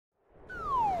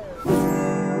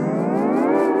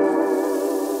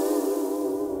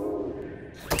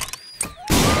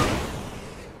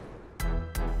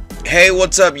Hey,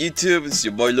 what's up YouTube? It's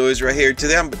your boy Louis right here.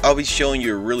 Today I'll be showing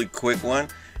you a really quick one,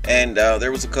 and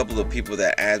there was a couple of people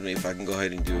that asked me if I can go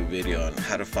ahead and do a video on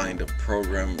how to find a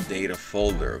program data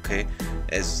folder. Okay,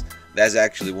 as that's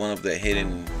actually one of the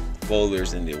hidden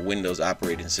folders in the Windows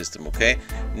operating system. Okay,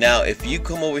 now if you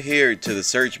come over here to the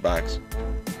search box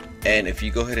and if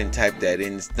you go ahead and type that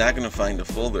in, it's not going to find the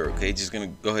folder. Okay, just going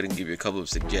to go ahead and give you a couple of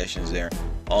suggestions there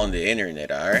on the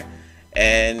internet. Alright,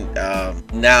 and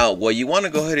now what you want to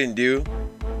go ahead and do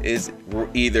is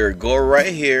either go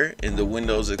right here in the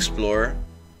Windows Explorer,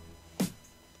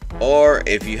 or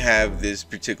if you have this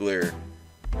particular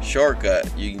shortcut,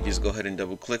 you can just go ahead and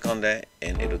double click on that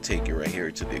and it'll take you right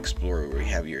here to the Explorer where you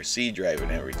have your C drive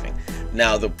and everything.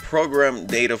 Now the program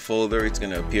data folder, it's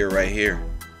going to appear right here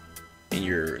in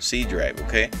your C drive.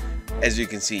 Okay, as you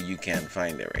can see, you can't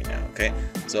find it right now. Okay,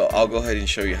 so I'll go ahead and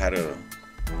show you how to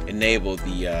enable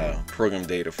the program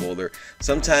data folder.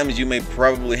 Sometimes you may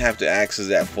probably have to access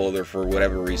that folder for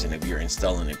whatever reason. If you're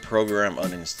installing a program,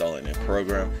 uninstalling a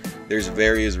program, there's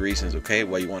various reasons, okay,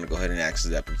 why you want to go ahead and access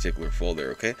that particular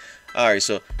folder. Okay, alright,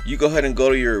 so you go ahead and go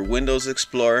to your Windows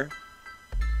Explorer,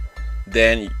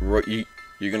 then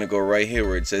you're gonna go right here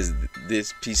where it says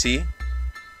this PC.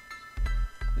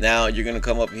 Now you're gonna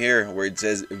come up here where it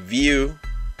says view.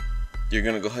 You're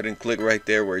gonna go ahead and click right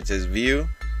there where it says view,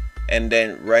 and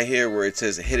then right here where it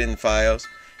says hidden files,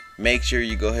 make sure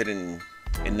you go ahead and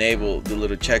enable the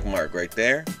little check mark right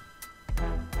there.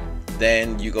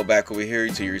 Then you go back over here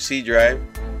to your C drive,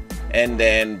 and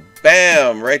then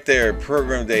bam, right there,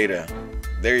 program data.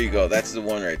 There you go, that's the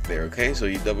one right there. Okay, so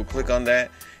you double click on that,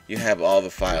 you have all the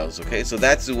files. Okay, so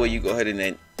that's the way you go ahead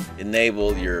and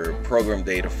enable your program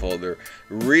data folder.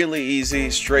 Really easy,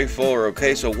 straightforward.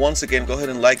 Okay, so once again, go ahead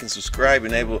and like and subscribe,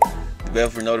 enable the bell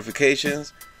for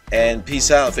notifications, and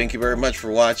peace out. Thank you very much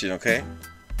for watching. Okay.